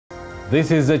This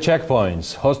is The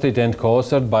Checkpoints, hosted and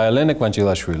co-hosted by Elena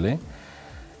Kvanchilashvili.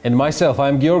 And myself,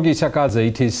 I'm Georgi Sakadze.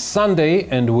 It is Sunday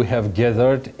and we have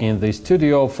gathered in the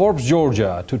studio of Forbes,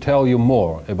 Georgia to tell you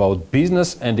more about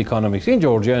business and economics in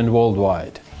Georgia and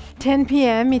worldwide. 10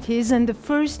 p.m. it is, and the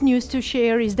first news to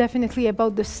share is definitely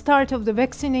about the start of the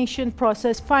vaccination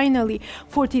process. Finally,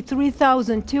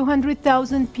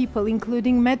 200,000 people,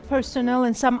 including med personnel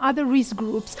and some other risk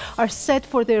groups, are set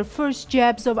for their first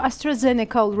jabs of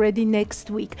Astrazeneca already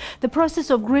next week. The process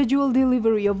of gradual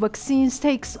delivery of vaccines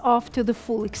takes off to the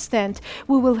full extent.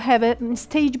 We will have a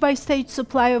stage-by-stage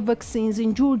supply of vaccines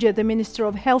in Georgia, the Minister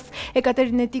of Health,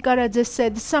 Ekaterina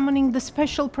said, summoning the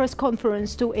special press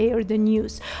conference to air the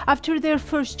news. After their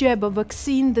first jab of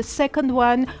vaccine, the second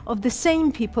one of the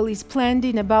same people is planned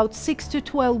in about 6 to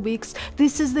 12 weeks.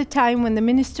 This is the time when the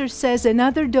minister says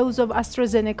another dose of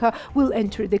Astrazeneca will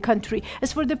enter the country.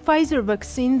 As for the Pfizer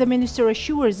vaccine, the minister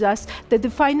assures us that the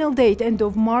final date, end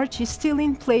of March, is still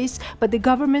in place, but the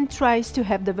government tries to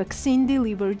have the vaccine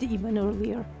delivered even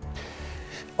earlier.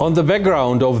 On the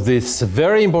background of this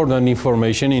very important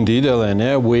information, indeed,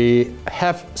 Elena, we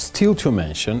have still to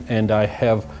mention, and I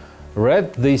have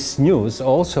read this news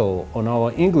also on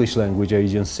our English language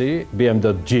agency,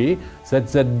 BM.G, that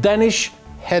the Danish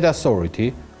head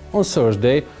authority on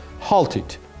Thursday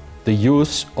halted the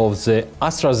use of the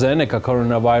Astrazeneca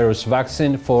coronavirus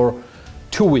vaccine for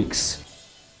 2 weeks.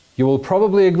 You will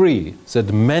probably agree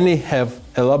that many have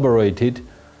elaborated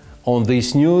on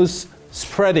this news,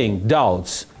 spreading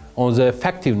doubts on the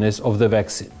effectiveness of the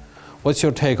vaccine. What's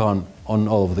your take on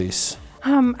all of this?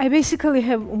 I basically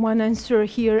have one answer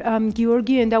here,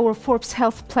 Georgi, and our Forbes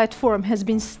Health platform has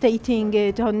been stating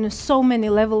it on so many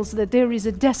levels that there is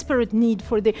a desperate need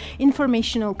for the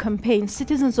informational campaign.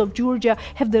 Citizens of Georgia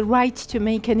have the right to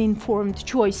make an informed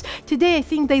choice. Today, I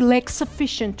think they lack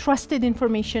sufficient trusted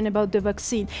information about the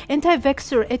vaccine.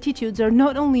 Anti-vaxxer attitudes are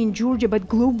not only in Georgia but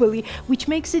globally, which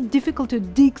makes it difficult to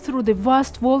dig through the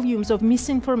vast volumes of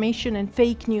misinformation and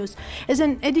fake news. As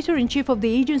an editor-in-chief of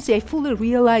the agency, I fully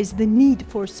realize the need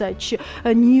for such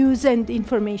news and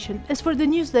information. As for the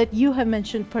news that you have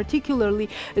mentioned particularly,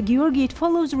 Georgi, it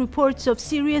follows reports of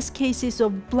serious cases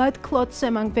of blood clots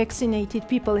among vaccinated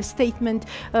people, a statement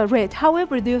read.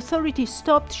 However, the authorities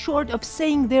stopped short of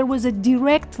saying there was a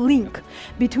direct link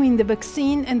between the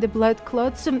vaccine and the blood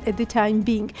clots at the time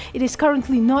being. It is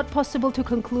currently not possible to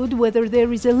conclude whether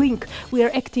there is a link. We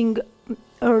are acting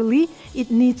early. It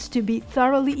needs to be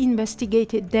thoroughly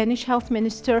investigated, Danish Health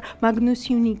Minister Magnus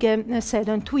Heunicke said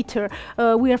on Twitter.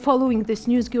 We are following this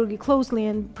news, Georgi, closely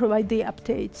and provide the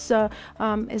updates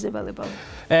as available.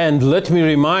 And let me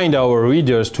remind our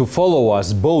readers to follow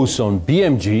us both on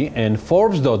BMG and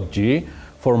Forbes.G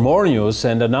for more news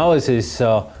and analysis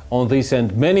on this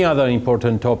and many other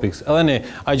important topics. Elena,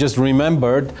 I just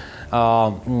remembered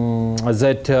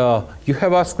that you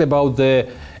have asked about the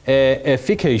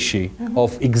efficacy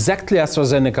of exactly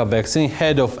AstraZeneca vaccine,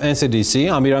 head of NCDC,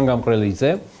 Amiran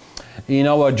Gamkrelidze, in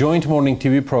our joint morning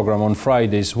TV program on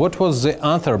Fridays. What was the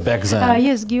answer back then?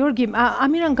 Yes, Georgi.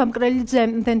 Amiran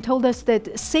Gamkrelidze then told us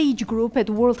that SAGE Group at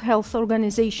World Health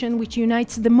Organization, which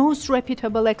unites the most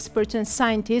reputable experts and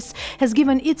scientists, has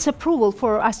given its approval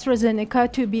for AstraZeneca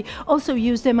to be also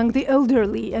used among the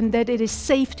elderly and that it is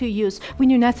safe to use. We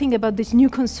knew nothing about this new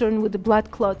concern with the blood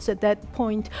clots at that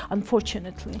point,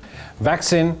 unfortunately.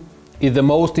 Vaccine is the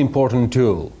most important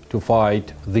tool to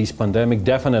fight this pandemic,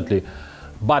 definitely.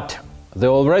 But the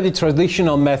already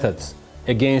traditional methods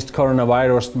against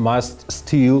coronavirus must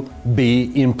still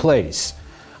be in place.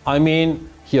 I mean,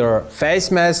 here face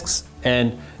masks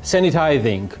and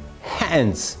sanitizing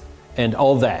hands and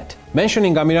all that.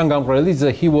 Mentioning Amiran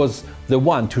Gamkrelidze, he was the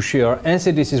one to share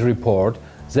NCDC's report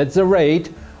that the rate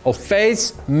of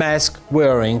face mask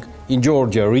wearing in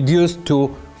Georgia reduced to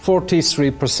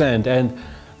 43%, and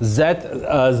that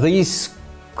this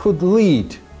could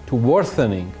lead to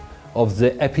worsening of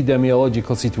the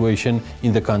epidemiological situation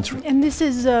in the country. And this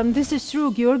is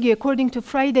true, Georgi. According to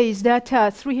Friday's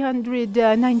data,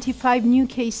 395 new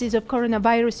cases of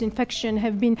coronavirus infection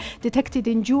have been detected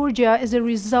in Georgia, as a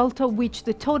result of which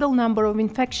the total number of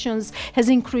infections has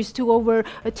increased to over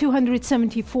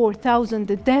 274,000.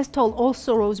 The death toll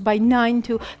also rose by 9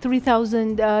 to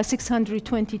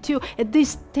 3,622. At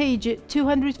this stage,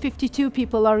 252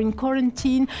 people are in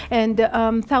quarantine and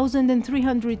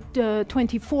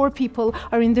 1,324 people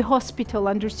are in the hospital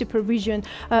under supervision.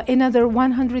 Another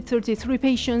 133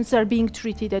 patients are being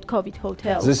treated at COVID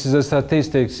hotels. This is a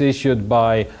statistics issued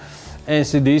by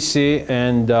NCDC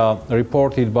and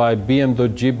reported by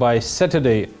BM.G by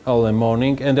Saturday early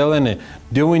morning. And Elena,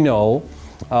 do we know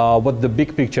what the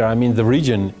big picture, I mean the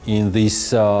region in this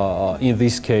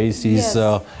case is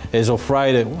as of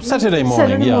Saturday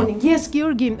morning. Yes,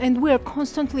 Georgi, and we are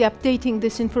constantly updating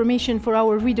this information for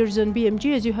our readers on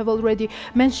BMG, as you have already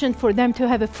mentioned, for them to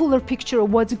have a fuller picture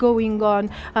of what's going on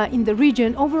in the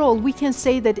region. Overall, we can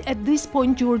say that at this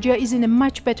point, Georgia is in a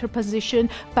much better position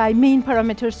by main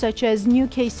parameters such as new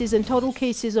cases and total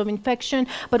cases of infection.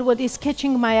 But what is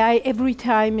catching my eye every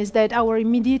time is that our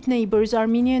immediate neighbors,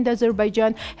 Armenia and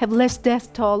Azerbaijan, have less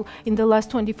death toll in the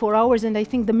last 24 hours, and I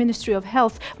think the Ministry of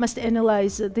Health must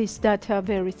analyze this data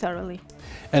very thoroughly.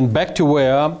 And back to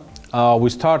where we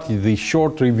started the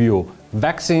short review,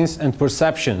 vaccines and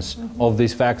perceptions of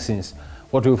these vaccines.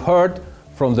 What we've heard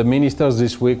from the ministers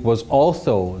this week was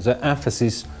also the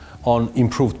emphasis on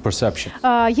improved perception.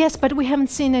 Yes, but we haven't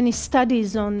seen any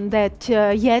studies on that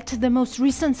yet. The most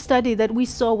recent study that we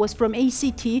saw was from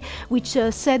ACT, which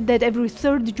said that every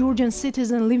third Georgian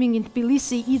citizen living in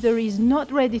Tbilisi either is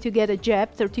not ready to get a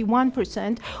jab,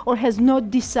 31%, or has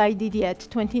not decided yet,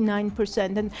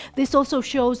 29%. And this also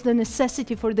shows the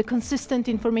necessity for the consistent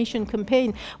information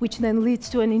campaign, which then leads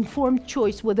to an informed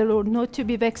choice whether or not to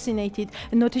be vaccinated,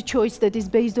 and not a choice that is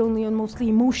based only on mostly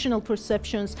emotional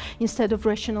perceptions instead of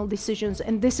rational decisions.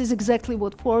 And this is exactly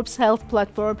what Forbes Health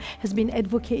Platform has been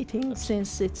advocating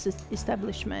since its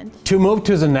establishment. To move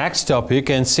to the next topic,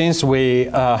 and since we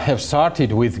have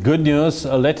started with good news,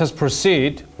 let us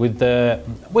proceed with the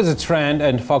trend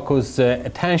and focus the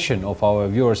attention of our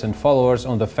viewers and followers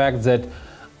on the fact that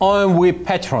OMV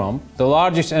Petrom, the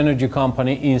largest energy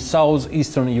company in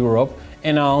southeastern Europe,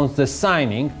 announced the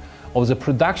signing of the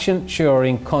production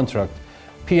sharing contract,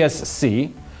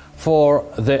 PSC, for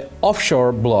the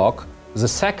offshore block, the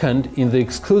second in the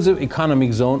exclusive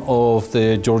economic zone of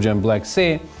the Georgian Black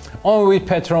Sea. OMV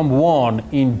Petrom won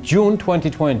in June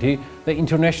 2020 the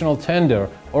international tender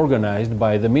organized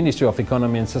by the Ministry of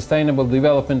Economy and Sustainable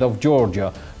Development of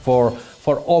Georgia for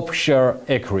offshore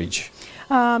acreage.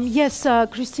 Yes,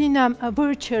 Christina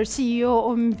Vircher, CEO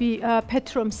of OMV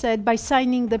Petrom, said by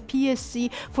signing the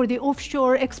PSC for the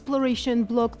offshore exploration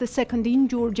block, the second in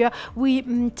Georgia, we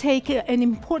take an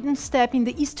important step in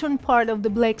the eastern part of the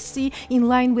Black Sea in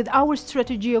line with our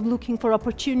strategy of looking for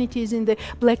opportunities in the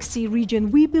Black Sea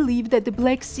region. We believe that the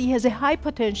Black Sea has a high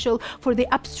potential for the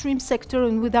upstream sector,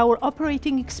 and with our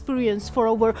operating experience for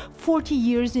over 40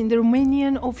 years in the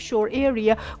Romanian offshore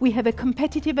area, we have a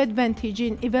competitive advantage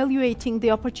in evaluating the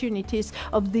opportunities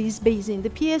of this basin. The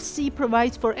PSC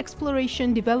provides for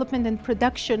exploration, development and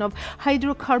production of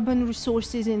hydrocarbon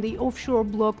resources in the offshore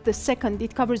block, the second.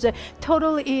 It covers a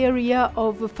total area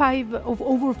of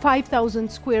over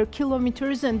 5,000 square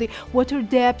kilometers, and the water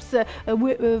depth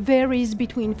varies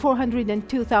between 400 and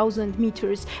 2,000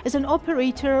 meters. As an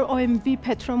operator, OMV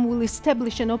Petrom will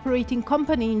establish an operating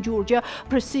company in Georgia,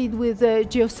 proceed with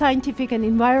geoscientific and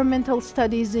environmental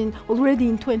studies already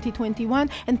in 2021,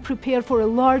 and prepare for a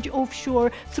large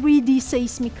offshore 3D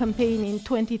seismic campaign in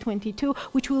 2022,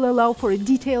 which will allow for a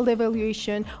detailed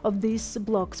evaluation of this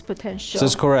block's potential.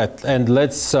 That's correct. And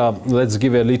let's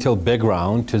give a little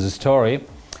background to the story.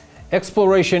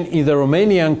 Exploration in the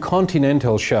Romanian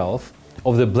continental shelf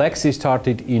of the Black Sea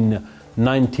started in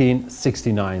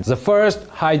 1969. The first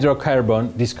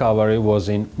hydrocarbon discovery was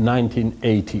in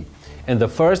 1980, and the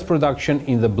first production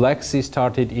in the Black Sea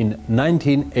started in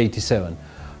 1987.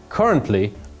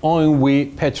 Currently,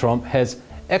 OMV Petrom has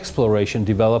exploration,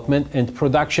 development and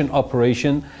production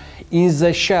operation in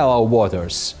the shallow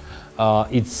waters.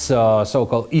 It's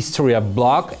so-called Istria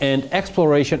block, and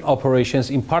exploration operations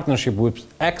in partnership with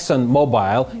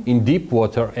ExxonMobil in deep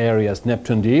water areas,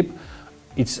 Neptune Deep.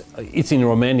 It's in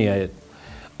Romania.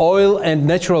 Oil and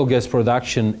natural gas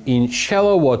production in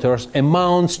shallow waters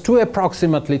amounts to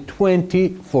approximately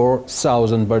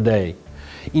 24,000 per day.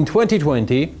 In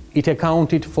 2020, it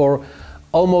accounted for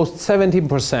almost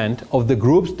 17% of the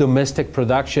group's domestic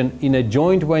production in a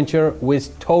joint venture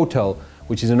with Total,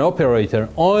 which is an operator.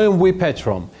 OMV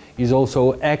Petrom is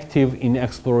also active in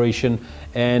exploration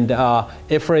and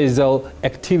appraisal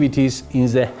activities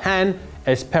in the Han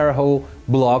Asparuh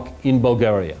block in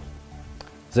Bulgaria.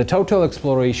 The total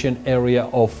exploration area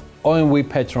of OMV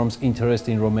Petrom's interest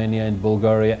in Romania and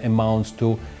Bulgaria amounts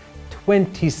to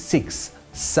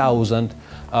 26,000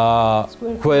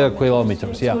 square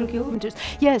kilometers. Yeah.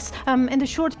 Yes, and a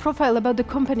short profile about the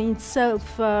company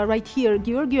itself right here.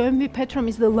 OMV Petrom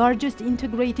is the largest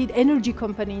integrated energy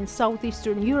company in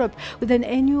southeastern Europe, with an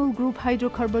annual group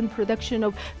hydrocarbon production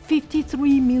of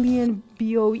 53 million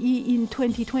BOE in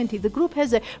 2020. The group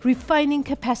has a refining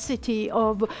capacity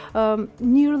of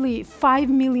nearly 5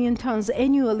 million tons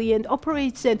annually and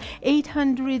operates an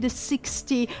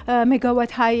 860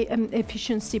 megawatt high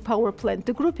efficiency power plant.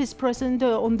 The group is present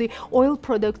on the oil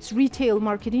products retail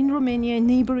market in Romania and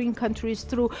neighboring countries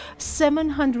through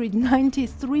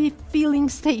 793 filling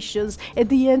stations at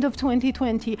the end of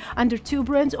 2020 under two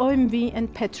brands, OMV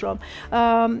and Petrom.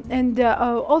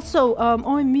 Also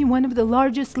OMV, one of the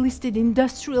largest listed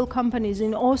industrial companies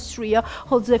in Austria,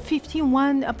 holds a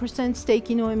 51% stake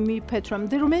in OMV Petrom.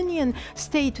 The Romanian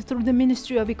state, through the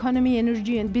Ministry of Economy,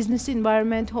 Energy and Business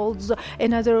Environment, holds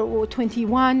another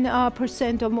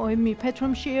 21% of OMV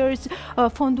Petrom shares.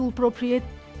 Fondul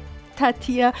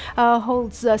Proprietatea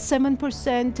holds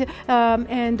 7%,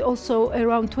 and also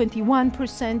around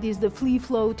 21% is the free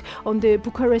float on the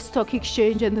Bucharest Stock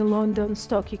Exchange and the London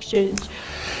Stock Exchange.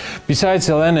 Besides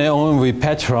Elena, OMV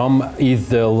Petrom is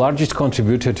the largest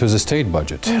contributor to the state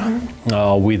budget,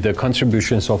 with the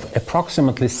contributions of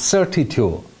approximately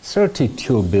 32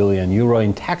 billion euro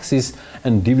in taxes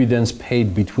and dividends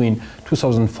paid between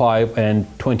 2005 and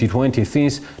 2020.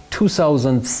 Since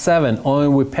 2007,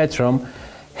 OMV Petrom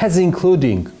has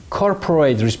including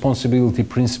corporate responsibility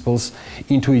principles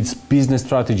into its business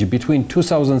strategy. Between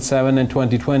 2007 and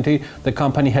 2020, the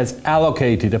company has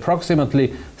allocated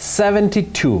approximately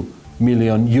 72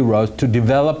 million euros to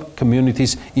develop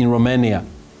communities in Romania,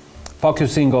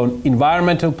 focusing on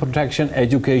environmental protection,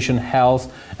 education,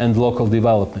 health, and local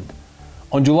development.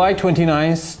 On July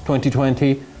 29,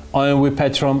 2020, OMV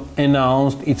Petrom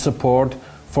announced its support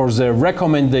for the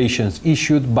recommendations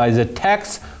issued by the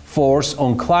Task Force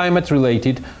on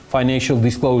Climate-related Financial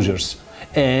Disclosures,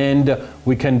 and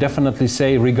we can definitely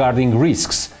say regarding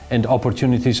risks and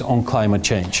opportunities on climate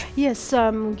change. Yes,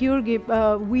 Georgi,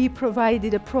 we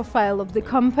provided a profile of the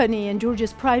company, and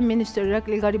Georgia's Prime Minister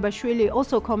Irakli Garibashvili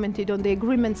also commented on the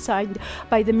agreement signed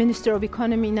by the Minister of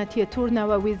Economy Natia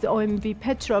Turnava with OMV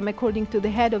Petrom. According to the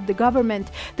head of the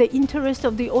government, the interest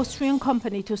of the Austrian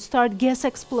company to start gas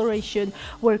exploration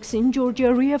works in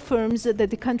Georgia reaffirms that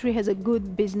the country has a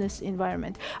good business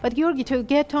environment. But Georgi, to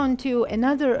get on to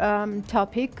another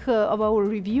topic of our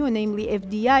review, namely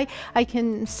FDI, I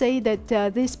can say that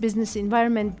this business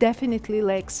environment definitely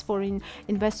lacks foreign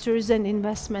investors and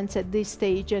investments at this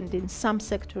stage, and in some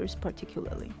sectors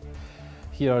particularly.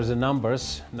 Here are the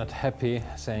numbers, not happy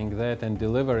saying that, and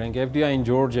delivering. FDI in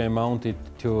Georgia amounted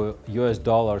to US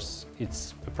dollars.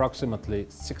 It's approximately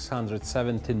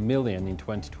 617 million in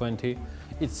 2020.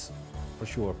 It's for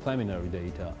sure preliminary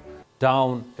data,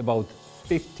 down about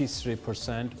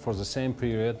 53% for the same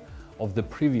period of the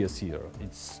previous year.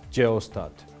 It's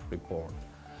Geostat report.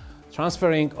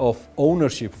 Transferring of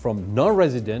ownership from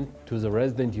non-resident to the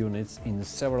resident units in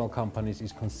several companies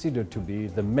is considered to be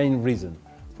the main reason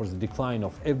for the decline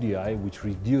of FDI, which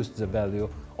reduced the value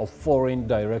of foreign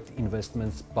direct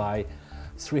investments by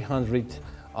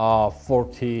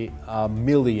 340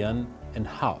 million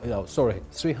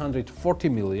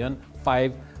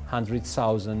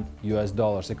 $500,000 US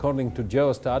dollars. According to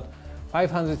Geostat,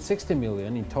 560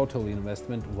 million in total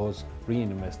investment was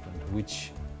reinvestment,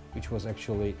 which was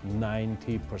actually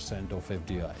 90% of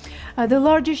FDI. The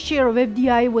largest share of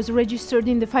FDI was registered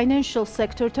in the financial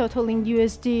sector, totaling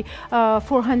USD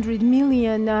 400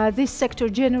 million. This sector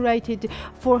generated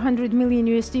 400 million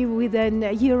USD with an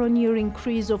year-on-year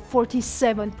increase of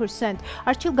 47%.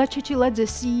 Archil Gacechiladze, the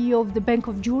CEO of the Bank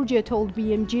of Georgia, told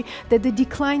BMG that the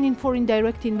decline in foreign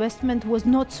direct investment was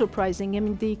not surprising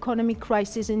amid the economic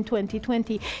crisis in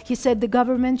 2020. He said the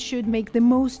government should make the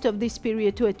most of this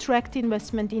period to attract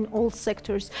investment in all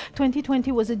sectors.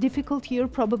 2020 was a difficult year,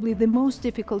 probably the most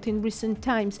difficult in recent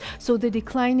times, so the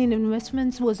decline in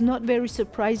investments was not very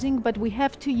surprising, but we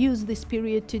have to use this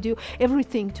period to do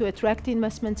everything to attract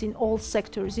investments in all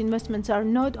sectors. Investments are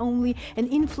not only an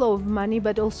inflow of money,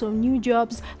 but also new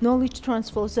jobs, knowledge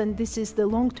transfers, and this is the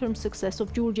long-term success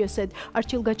of Georgia, said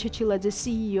Archil Gacechiladze, the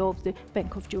CEO of the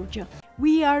Bank of Georgia.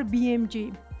 We are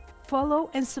BMG. Follow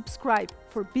and subscribe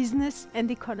for business and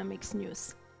economics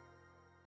news.